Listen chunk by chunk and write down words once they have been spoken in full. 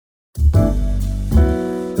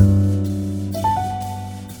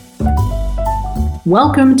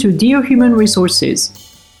Welcome to Dear Human Resources.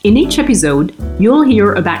 In each episode, you'll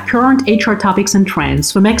hear about current HR topics and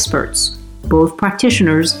trends from experts, both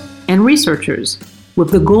practitioners and researchers,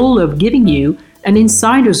 with the goal of giving you an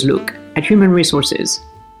insider's look at human resources.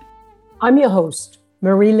 I'm your host,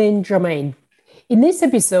 Marie-Lynne Germain. In this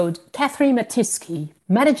episode, Catherine Matisky,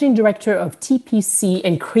 Managing Director of TPC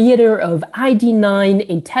and creator of ID9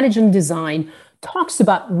 Intelligent Design, talks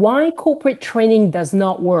about why corporate training does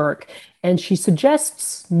not work, and she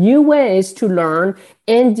suggests new ways to learn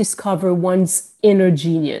and discover one's inner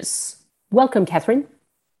genius. Welcome, Catherine.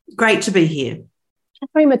 Great to be here.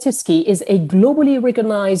 Catherine Matisky is a globally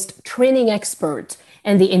recognized training expert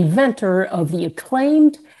and the inventor of the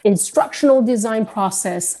acclaimed instructional design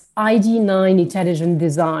process ID9 Intelligent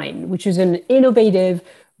Design, which is an innovative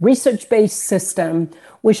research-based system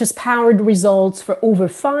which has powered results for over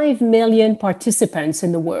 5 million participants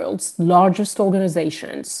in the world's largest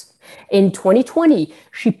organizations. In 2020,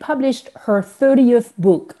 she published her 30th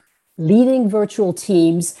book, Leading Virtual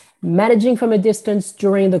Teams, Managing from a Distance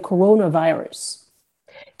During the Coronavirus.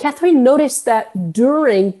 Catherine noticed that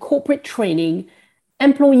during corporate training,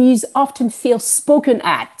 employees often feel spoken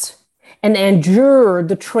at and endure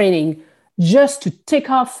the training just to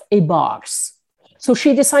tick off a box. So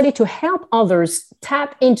she decided to help others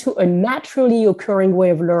tap into a naturally occurring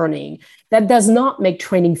way of learning that does not make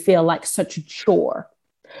training feel like such a chore.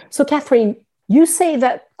 So Catherine, you say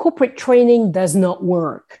that corporate training does not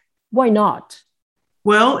work. Why not?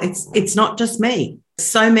 Well, it's not just me.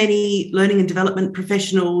 So many learning and development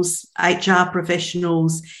professionals, HR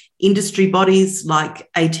professionals, industry bodies like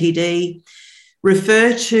ATD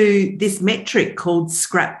refer to this metric called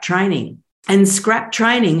scrap training. And scrap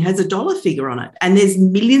training has a dollar figure on it. And there's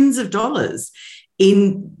millions of dollars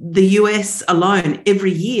in the US alone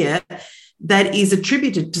every year that is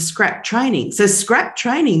attributed to scrap training. So scrap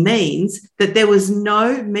training means that there was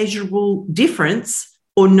no measurable difference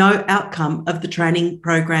or no outcome of the training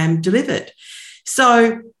program delivered.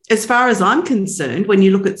 So as far as I'm concerned, when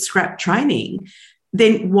you look at scrap training,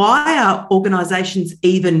 then why are organisations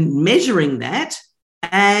even measuring that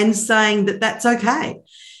and saying that that's okay?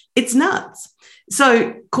 It's nuts.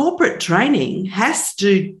 So corporate training has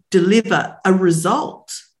to deliver a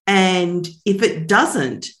result. And if it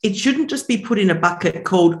doesn't, it shouldn't just be put in a bucket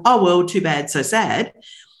called, oh, well, too bad, so sad.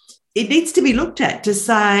 It needs to be looked at to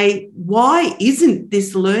say, why isn't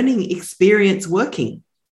this learning experience working?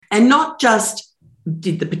 And not just,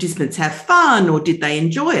 did the participants have fun or did they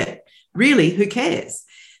enjoy it? Really, who cares?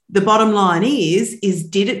 The bottom line is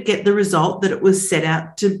did it get the result that it was set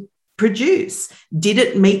out to produce? Did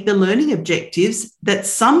it meet the learning objectives that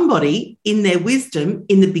somebody in their wisdom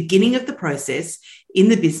in the beginning of the process in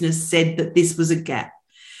the business said that this was a gap?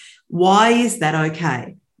 Why is that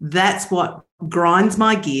okay? That's what grinds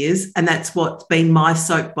my gears, and that's what's been my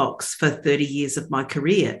soapbox for 30 years of my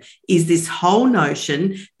career, is this whole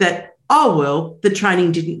notion that, oh, well, the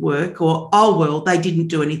training didn't work, or, oh, well, they didn't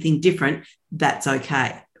do anything different. That's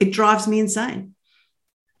okay. It drives me insane.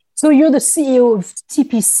 So you're the CEO of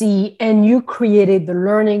TPC, and you created the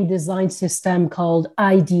learning design system called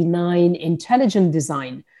ID9 Intelligent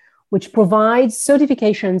Design, which provides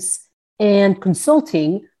certifications and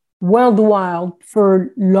consulting worldwide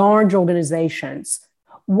for large organizations.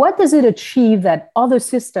 What does it achieve that other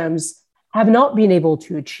systems have not been able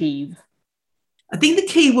to achieve? I think the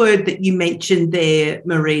key word that you mentioned there,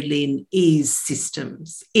 Marie-Lynne, is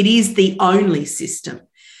systems. It is the only system.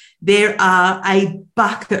 There are a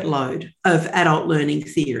bucket load of adult learning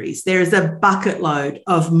theories. There is a bucket load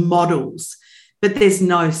of models, but there's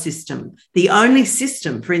no system. The only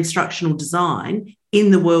system for instructional design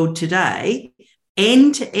in the world today,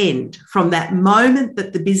 end to end, from that moment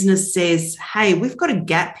that the business says, hey, we've got a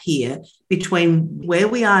gap here between where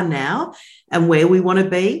we are now and where we want to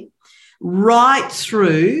be, right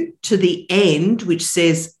through to the end, which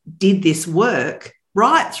says, did this work?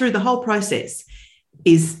 Right through the whole process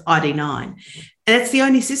is ID9. And that's the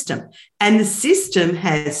only system. And the system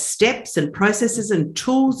has steps and processes and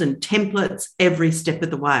tools and templates every step of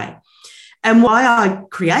the way. And why I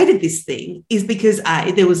created this thing is because,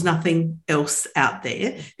 A, there was nothing else out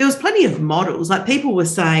there. There was plenty of models. Like, people were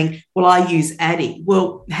saying, well, I use ADDIE.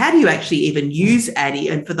 Well, how do you actually even use ADDIE?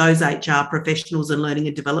 And for those HR professionals and learning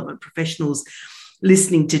and development professionals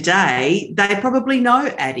listening today, they probably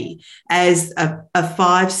know ADDIE as a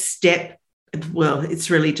 5-step. Well, it's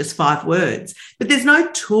really just 5 words, but there's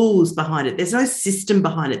no tools behind it. There's no system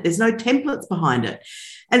behind it. There's no templates behind it.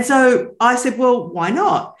 And so I said, well, why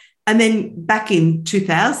not? And then back in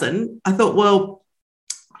 2000, I thought, well,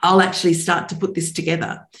 I'll actually start to put this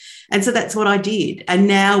together. And so that's what I did. And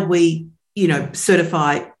now we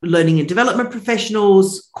certify learning and development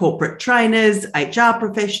professionals, corporate trainers, HR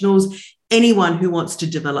professionals, anyone who wants to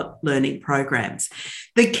develop learning programs.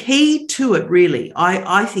 The key to it, really,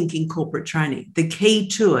 I think in corporate training, the key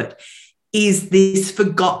to it is this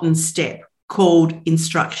forgotten step called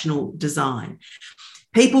instructional design.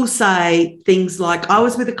 People say things like, I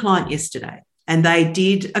was with a client yesterday and they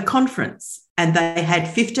did a conference and they had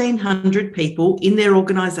 1,500 people in their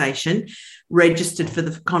organisation registered for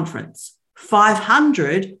the conference.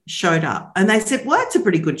 500 showed up and they said, well, that's a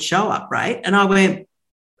pretty good show up rate. And I went,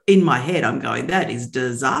 in my head, I'm going, that is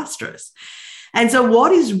disastrous. And so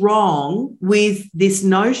what is wrong with this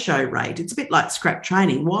no-show rate? It's a bit like scrap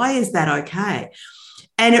training. Why is that okay?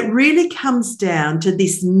 And it really comes down to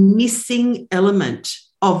this missing element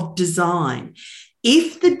of design.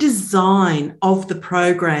 If the design of the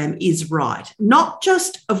program is right, not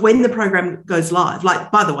just of when the program goes live,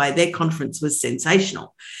 like, by the way, their conference was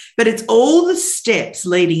sensational, but it's all the steps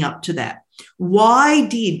leading up to that. Why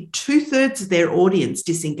did 2/3 of their audience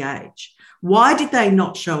disengage? Why did they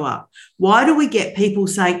not show up? Why do we get people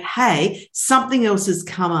saying, hey, something else has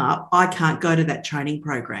come up, I can't go to that training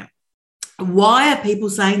program? Why are people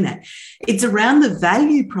saying that? It's around the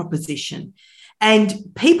value proposition.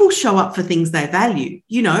 And people show up for things they value.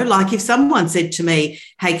 Like if someone said to me,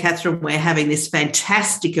 hey, Catherine, we're having this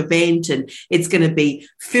fantastic event and it's going to be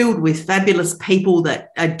filled with fabulous people that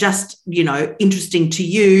are just, interesting to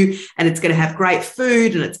you, and it's going to have great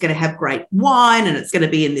food and it's going to have great wine and it's going to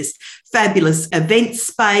be in this fabulous event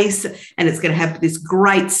space and it's going to have this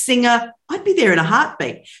great singer, I'd be there in a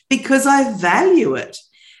heartbeat because I value it.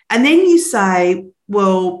 And then you say,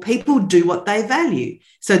 well, people do what they value.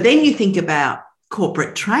 So then you think about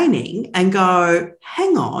corporate training and go,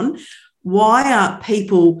 hang on, why aren't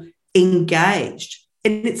people engaged?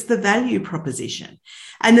 And it's the value proposition.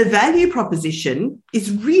 And the value proposition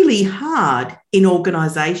is really hard in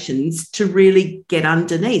organisations to really get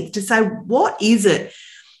underneath, to say, what is it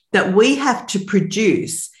that we have to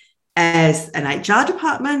produce as an HR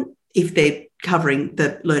department, if they're covering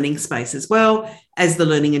the learning space as well, as the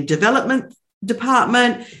learning and development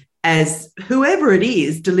department, as whoever it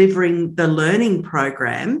is delivering the learning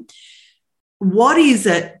program, what is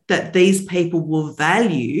it that these people will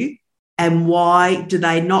value and why do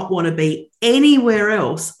they not want to be anywhere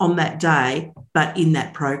else on that day but in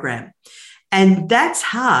that program? And that's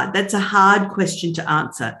hard. That's a hard question to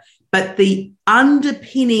answer. But the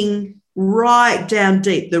underpinning right down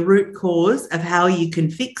deep, the root cause of how you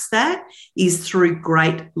can fix that is through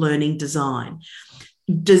great learning design.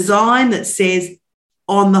 Design that says,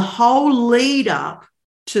 on the whole lead up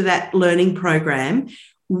to that learning program,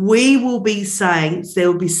 we will be saying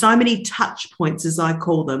there will be so many touch points, as I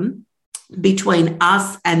call them, between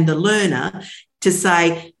us and the learner to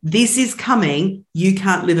say, this is coming, you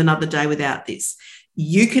can't live another day without this.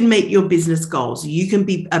 You can meet your business goals. You can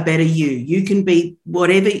be a better you. You can be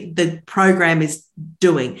whatever the program is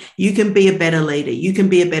doing. You can be a better leader. You can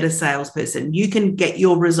be a better salesperson. You can get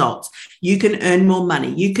your results. You can earn more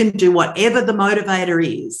money. You can do whatever the motivator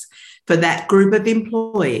is for that group of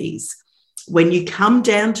employees. When you come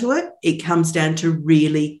down to it, it comes down to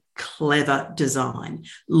really clever design,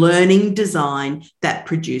 learning design that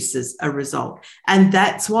produces a result. And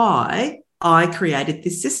that's why I created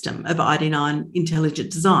this system of ID9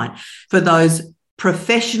 Intelligent Design for those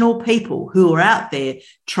professional people who are out there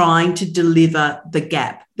trying to deliver the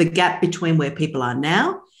gap between where people are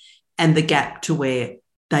now and the gap to where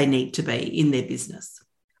they need to be in their business.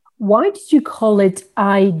 Why did you call it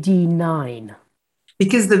ID9?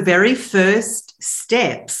 Because the very first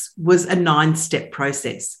steps was a 9-step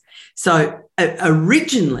process. So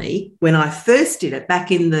originally, when I first did it back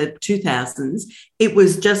in the 2000s, it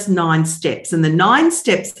was just 9 steps. And the 9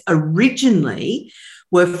 steps originally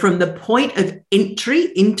were from the point of entry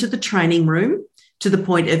into the training room to the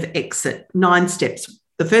point of exit. 9 steps.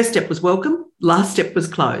 The first step was welcome. Last step was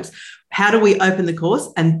close. How do we open the course?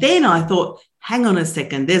 And then I thought, hang on a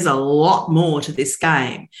second, there's a lot more to this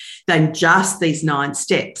game than just these 9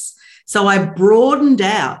 steps. So I broadened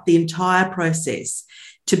out the entire process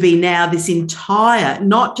to be now this entire,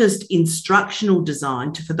 not just instructional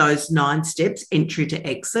design for those 9 steps, entry to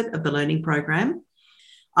exit of the learning program.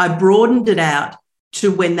 I broadened it out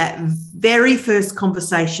to when that very first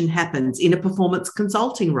conversation happens in a performance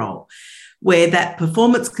consulting role, where that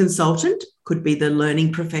performance consultant, could be the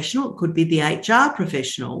learning professional, it could be the HR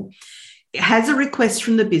professional, has a request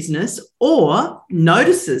from the business or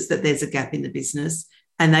notices that there's a gap in the business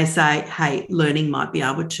and they say, hey, learning might be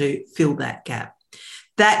able to fill that gap.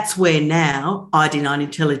 That's where now ID9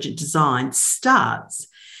 Intelligent Design starts.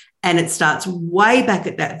 And it starts way back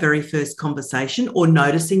at that very first conversation or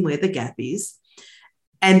noticing where the gap is.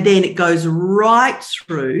 And then it goes right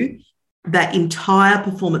through that entire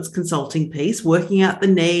performance consulting piece, working out the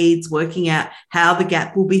needs, working out how the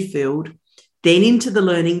gap will be filled, then into the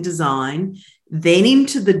learning design, then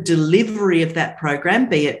into the delivery of that program,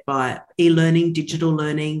 be it by e-learning, digital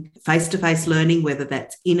learning, face-to-face learning, whether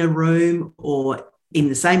that's in a room or in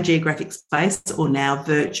the same geographic space or now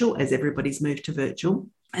virtual, as everybody's moved to virtual.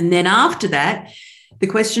 And then after that, the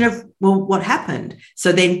question of, well, what happened?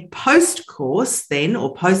 So then post-course then,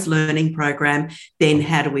 or post-learning program, then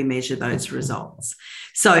how do we measure those results?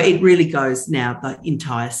 So it really goes now the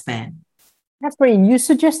entire span. Catherine, you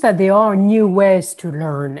suggest that there are new ways to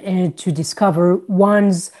learn and to discover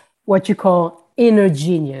one's, what you call inner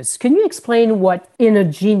genius. Can you explain what inner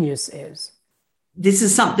genius is? This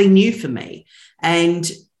is something new for me. And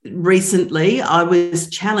recently I was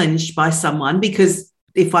challenged by someone because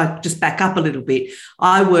if I just back up a little bit,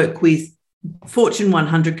 I work with Fortune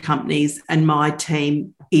 100 companies and my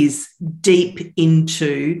team is deep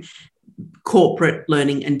into corporate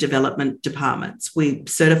learning and development departments. We're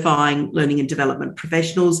certifying learning and development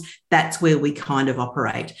professionals. That's where we kind of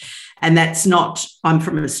operate. And that's not, I'm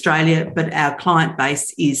from Australia, but our client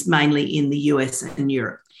base is mainly in the US and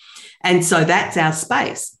Europe. And so that's our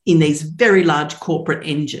space in these very large corporate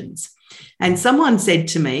engines. And someone said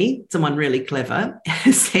to me, someone really clever,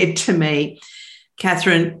 said to me,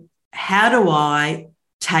 Catherine, how do I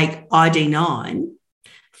take ID9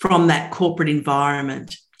 from that corporate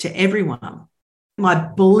environment to everyone? My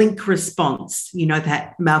blink response, you know,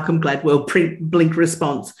 that Malcolm Gladwell blink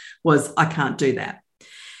response was, I can't do that.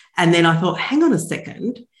 And then I thought, hang on a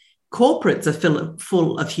second, corporates are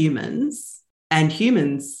full of humans and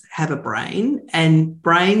humans have a brain and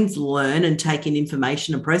brains learn and take in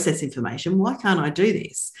information and process information. Why can't I do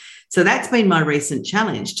this? So that's been my recent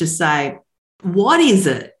challenge to say, what is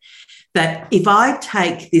it that if I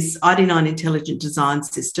take this ID9 intelligent design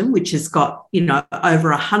system, which has got, you know,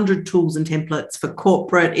 over 100 tools and templates for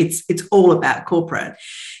corporate, it's all about corporate,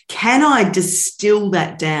 can I distill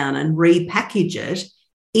that down and repackage it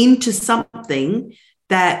into something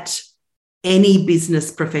that any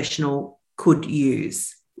business professional could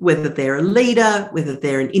use, whether they're a leader, whether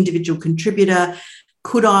they're an individual contributor?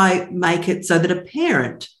 Could I make it so that a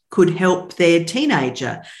parent could help their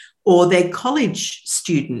teenager or their college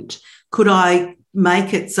student? Could I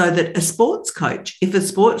make it so that a sports coach, if a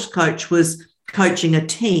sports coach was coaching a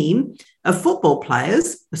team of football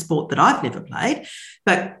players, a sport that I've never played,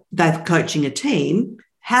 but they're coaching a team,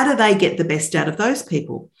 how do they get the best out of those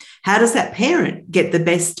people? How does that parent get the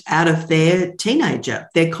best out of their teenager,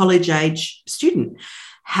 their college-age student?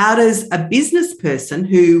 How does a business person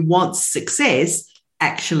who wants success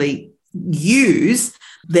actually use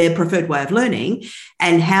their preferred way of learning,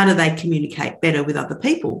 and how do they communicate better with other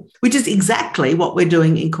people, which is exactly what we're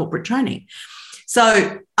doing in corporate training.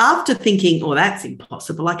 So after thinking, oh, that's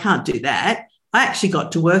impossible, I can't do that, I actually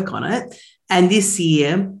got to work on it. And this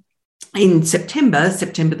year, in September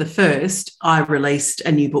the 1st, I released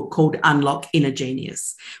a new book called Unlock Inner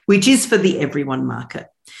Genius, which is for the everyone market.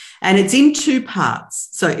 And it's in two parts.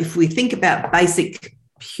 So if we think about basic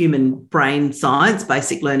human brain science,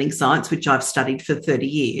 basic learning science, which I've studied for 30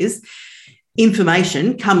 years,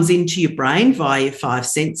 information comes into your brain via your five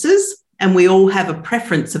senses, and we all have a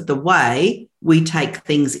preference of the way we take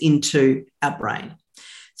things into our brain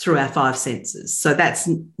through our five senses. So that's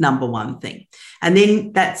number one thing. And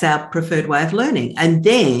then that's our preferred way of learning. And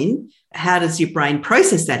then how does your brain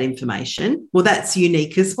process that information? Well, that's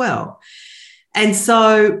unique as well. And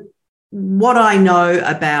so what I know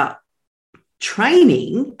about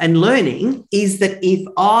training and learning is that if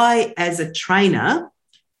I, as a trainer,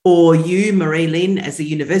 or you, Marie-Lynn, as a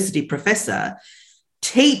university professor,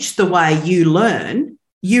 teach the way you learn,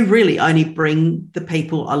 you really only bring the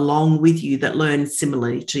people along with you that learn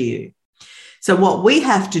similarly to you. So what we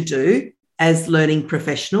have to do as learning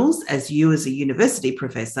professionals, as you as a university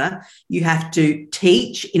professor, you have to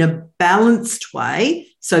teach in a balanced way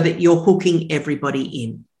so that you're hooking everybody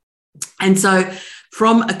in. And so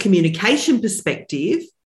from a communication perspective,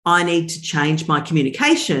 I need to change my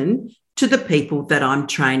communication to the people that I'm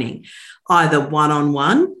training. Either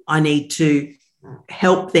one-on-one, I need to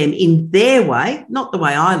help them in their way, not the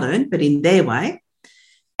way I learn, but in their way.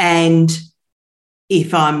 And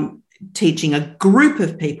if I'm teaching a group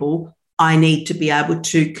of people, I need to be able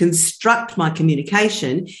to construct my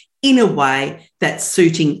communication in a way that's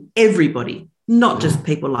suiting everybody, not just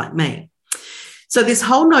people like me. So this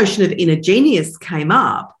whole notion of inner genius came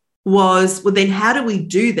up was, well, then how do we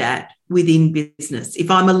do that within business?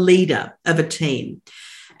 If I'm a leader of a team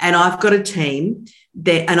and I've got a team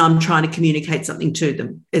and I'm trying to communicate something to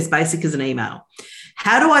them as basic as an email.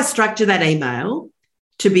 How do I structure that email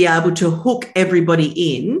to be able to hook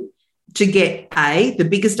everybody in to get A, the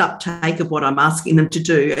biggest uptake of what I'm asking them to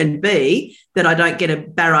do, and B, that I don't get a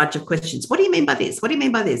barrage of questions. What do you mean by this? What do you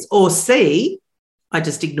mean by this? Or C, I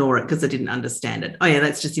just ignore it because I didn't understand it. Oh, yeah,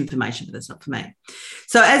 that's just information, but that's not for me.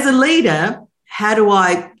 So as a leader, how do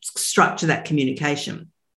I structure that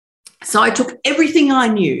communication? So I took everything I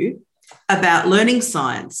knew about learning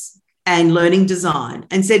science and learning design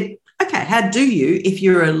and said, okay, how do you, if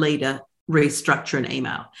you're a leader, restructure an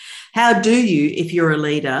email? How do you, if you're a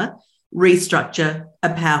leader, restructure a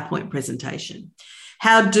PowerPoint presentation?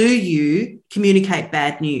 How do you communicate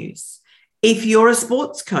bad news? If you're a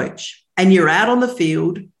sports coach and you're out on the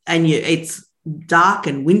field and it's dark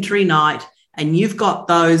and wintry night and you've got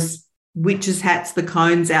those witches' hats, the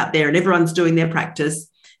cones out there, and everyone's doing their practice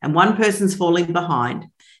and one person's falling behind,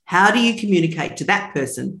 how do you communicate to that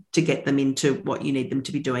person to get them into what you need them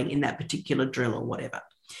to be doing in that particular drill or whatever?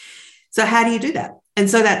 So how do you do that? And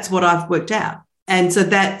so that's what I've worked out. And so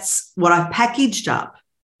that's what I've packaged up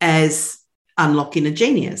as Unlock Inner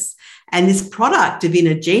Genius. And this product of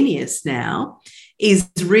Inner Genius now is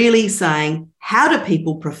really saying, how do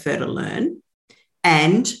people prefer to learn?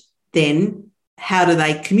 And then how do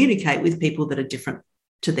they communicate with people that are different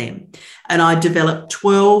to them? And I developed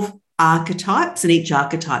 12 archetypes, and each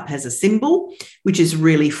archetype has a symbol, which is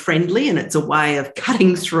really friendly, and it's a way of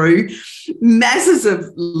cutting through masses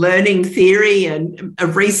of learning theory and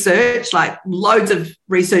research. Like loads of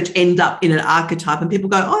research end up in an archetype and people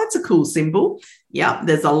go, oh, that's a cool symbol. Yeah,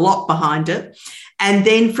 there's a lot behind it. And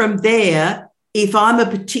then from there, if I'm a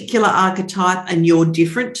particular archetype and you're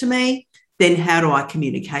different to me, then how do I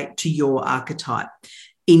communicate to your archetype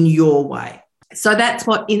in your way? So that's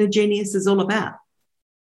what Inner Genius is all about.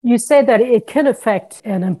 You said that it can affect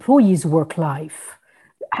an employee's work life.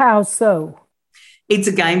 How so? It's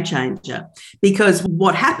a game changer, because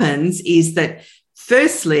what happens is that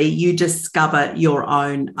firstly, you discover your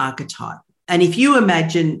own archetype. And if you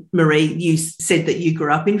imagine, Marie, you said that you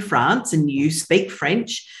grew up in France and you speak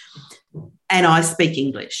French and I speak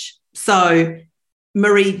English. So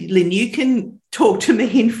Marie-Lynn, you can talk to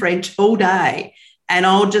me in French all day and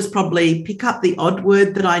I'll just probably pick up the odd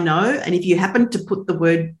word that I know. And if you happen to put the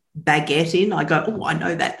word baguette in, I go, oh, I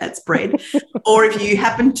know that, that's bread. Or if you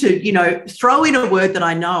happen to, throw in a word that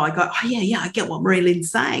I know, I go, oh, yeah, I get what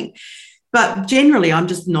Marie-Lynn's saying. But generally, I'm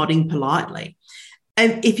just nodding politely.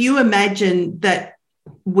 And if you imagine that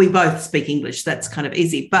we both speak English, that's kind of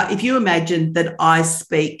easy. But if you imagine that I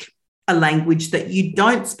speak a language that you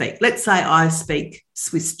don't speak, let's say I speak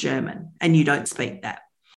Swiss German and you don't speak that.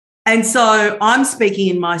 And so I'm speaking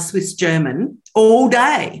in my Swiss German all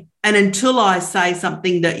day. And until I say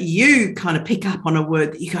something that you kind of pick up on a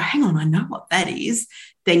word that you go, hang on, I know what that is,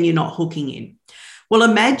 then you're not hooking in. Well,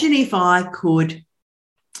 imagine if I could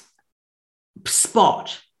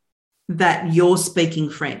spot that you're speaking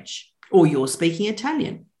French, or you're speaking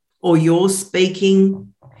Italian, or you're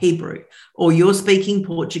speaking Hebrew, or you're speaking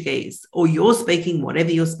Portuguese, or you're speaking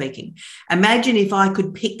whatever you're speaking. Imagine if I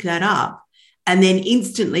could pick that up and then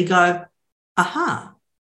instantly go, aha,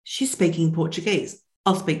 she's speaking Portuguese.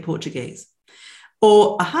 I'll speak Portuguese.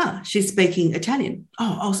 Or, aha, she's speaking Italian.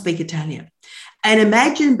 Oh, I'll speak Italian. And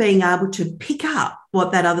imagine being able to pick up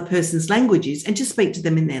what that other person's language is and just speak to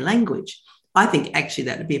them in their language. I think actually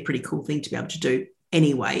that would be a pretty cool thing to be able to do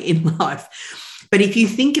anyway in life. But if you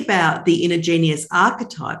think about the Inner Genius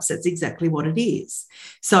archetypes, that's exactly what it is.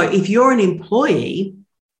 So if you're an employee,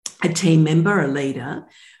 a team member, a leader,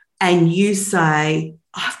 and you say,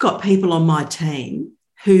 I've got people on my team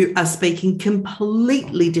who are speaking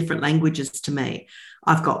completely different languages to me.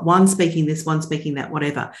 I've got one speaking this, one speaking that,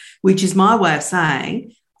 whatever, which is my way of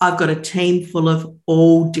saying I've got a team full of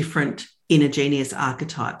all different Inner Genius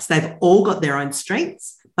archetypes. They've all got their own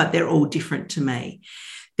strengths, but they're all different to me.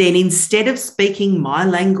 Then instead of speaking my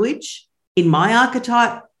language in my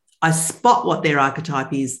archetype, I spot what their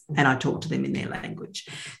archetype is and I talk to them in their language.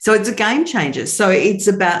 So it's a game changer. So it's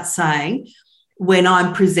about saying when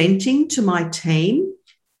I'm presenting to my team,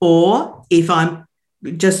 or if I'm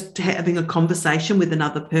just having a conversation with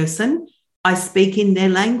another person, I speak in their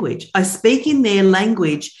language. I speak in their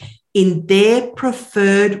language in their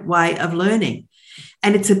preferred way of learning.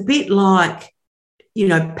 And it's a bit like,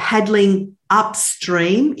 paddling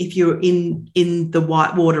upstream. If you're in the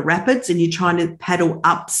whitewater rapids and you're trying to paddle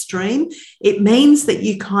upstream, it means that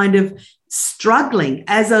you kind of struggling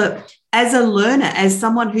as a learner, as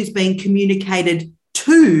someone who's being communicated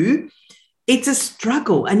to. it's a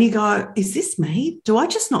struggle. And you go, is this me? Do I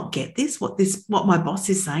just not get what my boss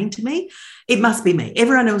is saying to me? It must be me.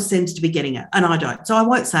 Everyone else seems to be getting it and I don't. So I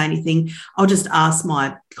won't say anything. I'll just ask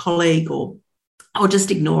my colleague, or I'll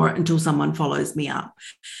just ignore it until someone follows me up.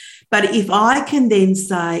 But if I can then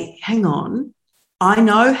say, hang on, I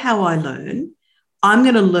know how I learn. I'm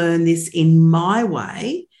going to learn this in my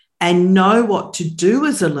way and know what to do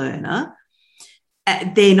as a learner,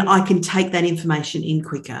 then I can take that information in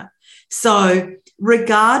quicker. So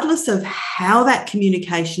regardless of how that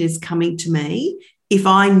communication is coming to me, if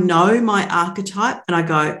I know my archetype and I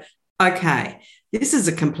go, okay, this is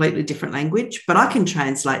a completely different language, but I can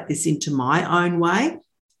translate this into my own way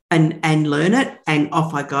and learn it, and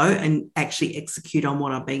off I go and actually execute on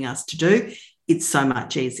what I'm being asked to do, it's so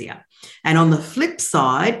much easier. And on the flip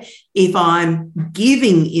side, if I'm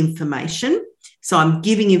giving information, so I'm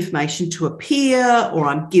giving information to a peer or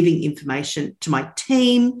I'm giving information to my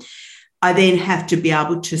team, I then have to be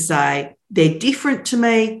able to say, they're different to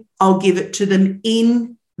me, I'll give it to them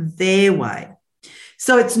in their way.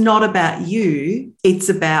 So it's not about you, it's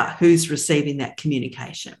about who's receiving that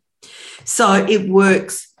communication. So it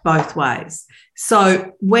works both ways.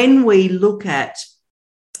 So when we look at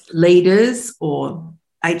leaders or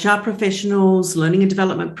HR professionals, learning and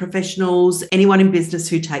development professionals, anyone in business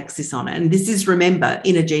who takes this on. And this is, remember,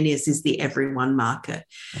 Inner Genius is the everyone market.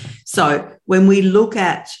 So when we look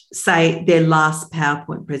at, say, their last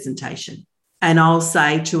PowerPoint presentation, and I'll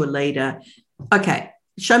say to a leader, okay,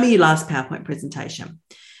 show me your last PowerPoint presentation.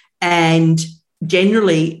 And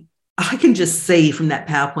generally, I can just see from that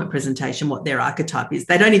PowerPoint presentation what their archetype is.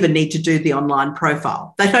 They don't even need to do the online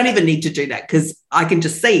profile. They don't even need to do that because I can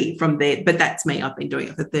just see from there. But that's me. I've been doing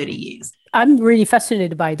it for 30 years. I'm really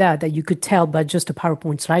fascinated by that you could tell by just a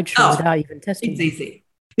PowerPoint slideshow without even testing. It's easy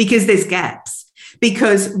because there's gaps.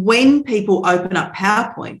 Because when people open up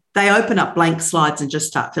PowerPoint, they open up blank slides and just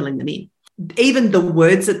start filling them in. Even the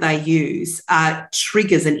words that they use are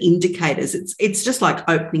triggers and indicators. It's just like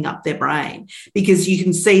opening up their brain because you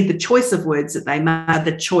can see the choice of words that they made,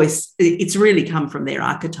 the choice, it's really come from their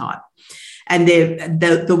archetype and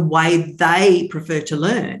the way they prefer to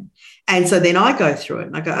learn. And so then I go through it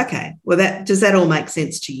and I go, okay, well, does that all make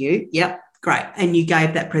sense to you? Yep, great. And you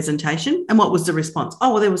gave that presentation. And what was the response?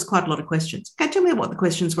 Oh, well, there was quite a lot of questions. Okay, tell me what the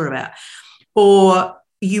questions were about. Or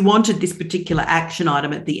you wanted this particular action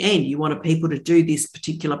item at the end. You wanted people to do this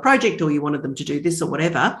particular project or you wanted them to do this or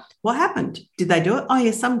whatever. What happened? Did they do it? Oh,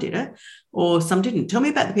 yeah, some did it or some didn't. Tell me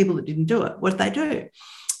about the people that didn't do it. What did they do?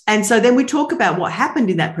 And so then we talk about what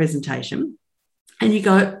happened in that presentation and you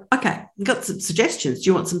go, okay, you got some suggestions.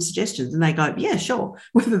 Do you want some suggestions? And they go, yeah, sure.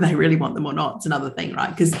 Whether they really want them or not, it's another thing,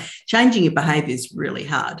 right? Because changing your behaviour is really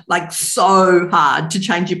hard, like so hard to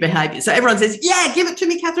change your behaviour. So everyone says, yeah, give it to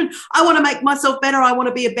me, Catherine. I want to make myself better. I want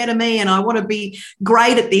to be a better me and I want to be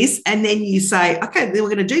great at this. And then you say, okay, then we're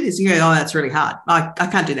going to do this. And you go, oh, that's really hard. I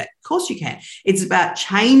can't do that. Of course you can. It's about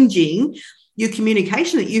changing your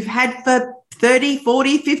communication that you've had for 30,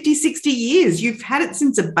 40, 50, 60 years. You've had it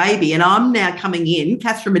since a baby. And I'm now coming in,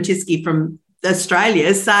 Catherine Matisky from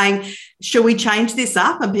Australia, saying, shall we change this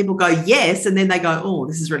up? And people go, yes. And then they go, oh,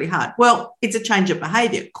 this is really hard. Well, it's a change of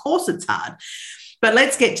behaviour. Of course it's hard. But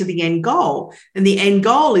let's get to the end goal. And the end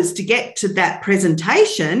goal is to get to that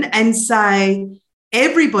presentation and say,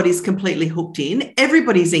 everybody's completely hooked in,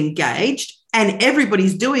 everybody's engaged, and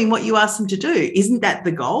everybody's doing what you asked them to do. Isn't that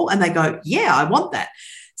the goal? And they go, yeah, I want that.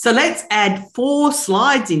 So let's add 4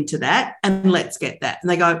 slides into that and let's get that. And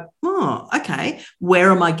they go, oh, okay, where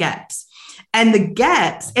are my gaps? And the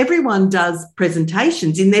gaps, everyone does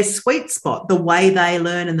presentations in their sweet spot, the way they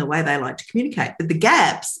learn and the way they like to communicate. But the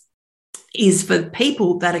gaps is for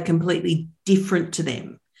people that are completely different to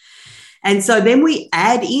them. And so then we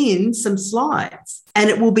add in some slides and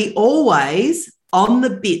it will be always on the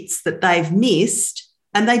bits that they've missed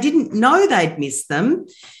and they didn't know they'd missed them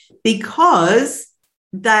because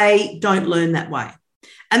they don't learn that way.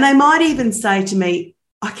 And they might even say to me,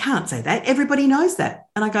 I can't say that. Everybody knows that.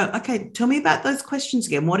 And I go, okay, tell me about those questions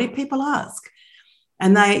again. What did people ask?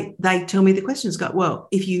 And they tell me the questions. Go, well,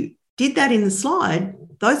 if you did that in the slide,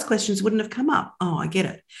 those questions wouldn't have come up. Oh, I get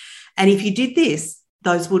it. And if you did this,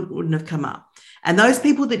 those wouldn't have come up. And those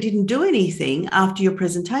people that didn't do anything after your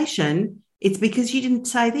presentation, it's because you didn't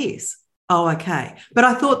say this. Oh, okay. But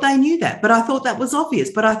I thought they knew that. But I thought that was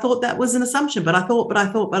obvious. But I thought that was an assumption. But I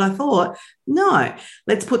thought, no,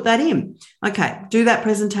 let's put that in. Okay, do that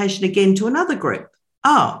presentation again to another group.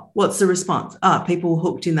 Oh, what's the response? Oh, people were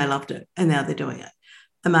hooked in, they loved it, and now they're doing it.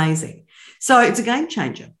 Amazing. So it's a game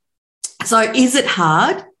changer. So is it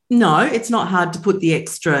hard? No, it's not hard to put the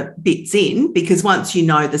extra bits in, because once you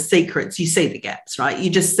know the secrets, you see the gaps, right? You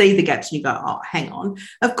just see the gaps and you go, oh, hang on.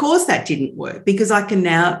 Of course that didn't work, because I can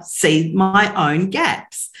now see my own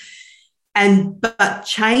gaps. But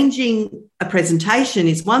changing a presentation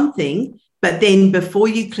is one thing, but then before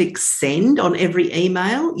you click send on every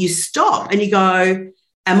email, you stop and you go,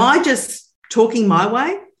 am I just talking my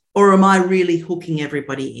way, or am I really hooking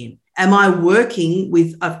everybody in? Am I working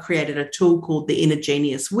with, I've created a tool called the Inner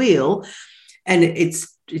Genius Wheel, and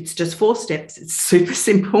it's just 4 steps. It's super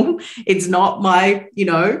simple. It's not my,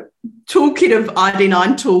 toolkit of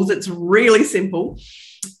ID9 tools. It's really simple.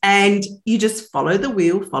 And you just follow the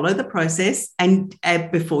wheel, follow the process. And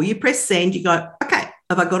before you press send, you go, okay,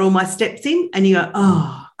 have I got all my steps in? And you go,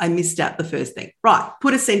 oh, I missed out the first thing. Right,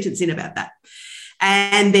 put a sentence in about that.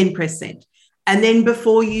 And then press send. And then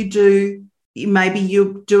before you do, maybe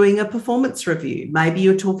you're doing a performance review. Maybe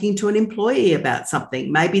you're talking to an employee about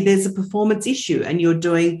something. Maybe there's a performance issue and you're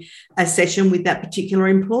doing a session with that particular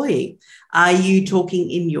employee. Are you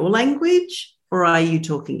talking in your language or are you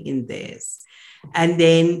talking in theirs? And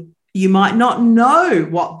then you might not know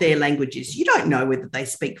what their language is. You don't know whether they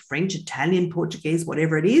speak French, Italian, Portuguese,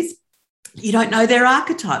 whatever it is. You don't know their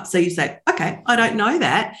archetype. So you say, okay, I don't know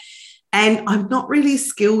that. And I'm not really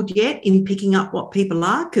skilled yet in picking up what people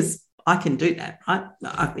are, because I can do that, right?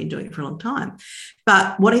 I've been doing it for a long time.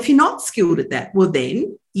 But what if you're not skilled at that? Well,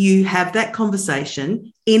 then you have that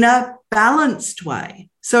conversation in a balanced way.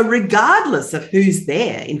 So regardless of who's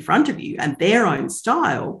there in front of you and their own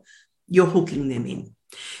style, you're hooking them in.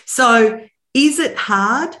 So is it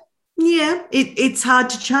hard? Yeah, it's hard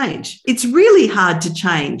to change. It's really hard to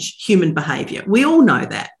change human behaviour. We all know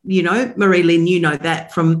that. Marie-Lynn, you know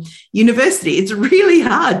that from university. It's really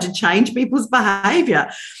hard to change people's behaviour.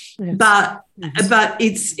 Yes. But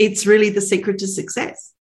it's really the secret to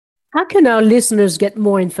success. How can our listeners get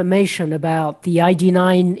more information about the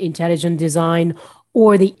ID9 Intelligent Design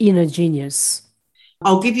or the Inner Genius?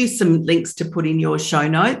 I'll give you some links to put in your show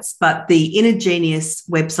notes, but the Inner Genius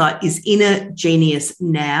website is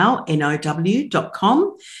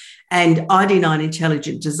innergeniusnow.com, and ID9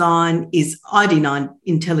 Intelligent Design is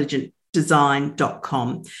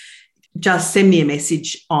id9intelligentdesign.com. Just send me a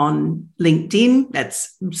message on LinkedIn.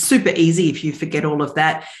 That's super easy if you forget all of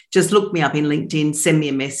that. Just look me up in LinkedIn, send me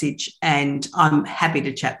a message, and I'm happy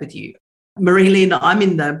to chat with you. Marie-Lynn, I'm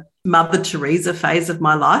in the Mother Teresa phase of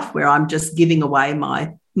my life where I'm just giving away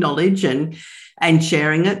my knowledge and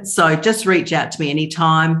sharing it. So just reach out to me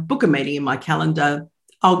anytime, book a meeting in my calendar.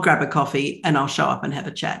 I'll grab a coffee and I'll show up and have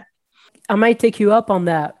a chat. I might take you up on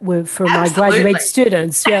that for my graduate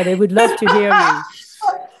students. Yeah, they would love to hear you.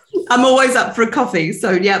 I'm always up for a coffee.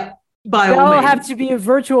 So, yep. By all means. It'll have to be a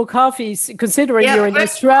virtual coffee, considering you're in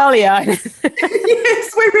Australia.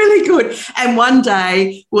 Yes, we're really good. And one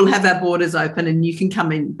day we'll have our borders open and you can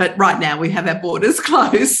come in. But right now we have our borders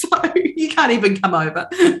closed, so you can't even come over.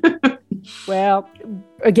 Well,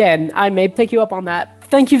 again, I may pick you up on that.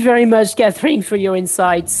 Thank you very much, Catherine, for your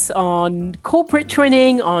insights on corporate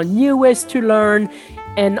training, on new ways to learn,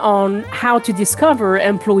 and on how to discover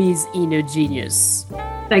employees' inner genius.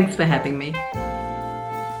 Thanks for having me.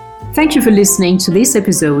 Thank you for listening to this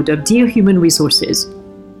episode of Dear Human Resources.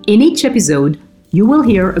 In each episode, you will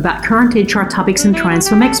hear about current HR topics and trends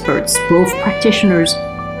from experts, both practitioners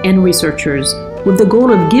and researchers, with the goal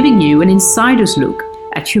of giving you an insider's look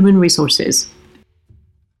at human resources.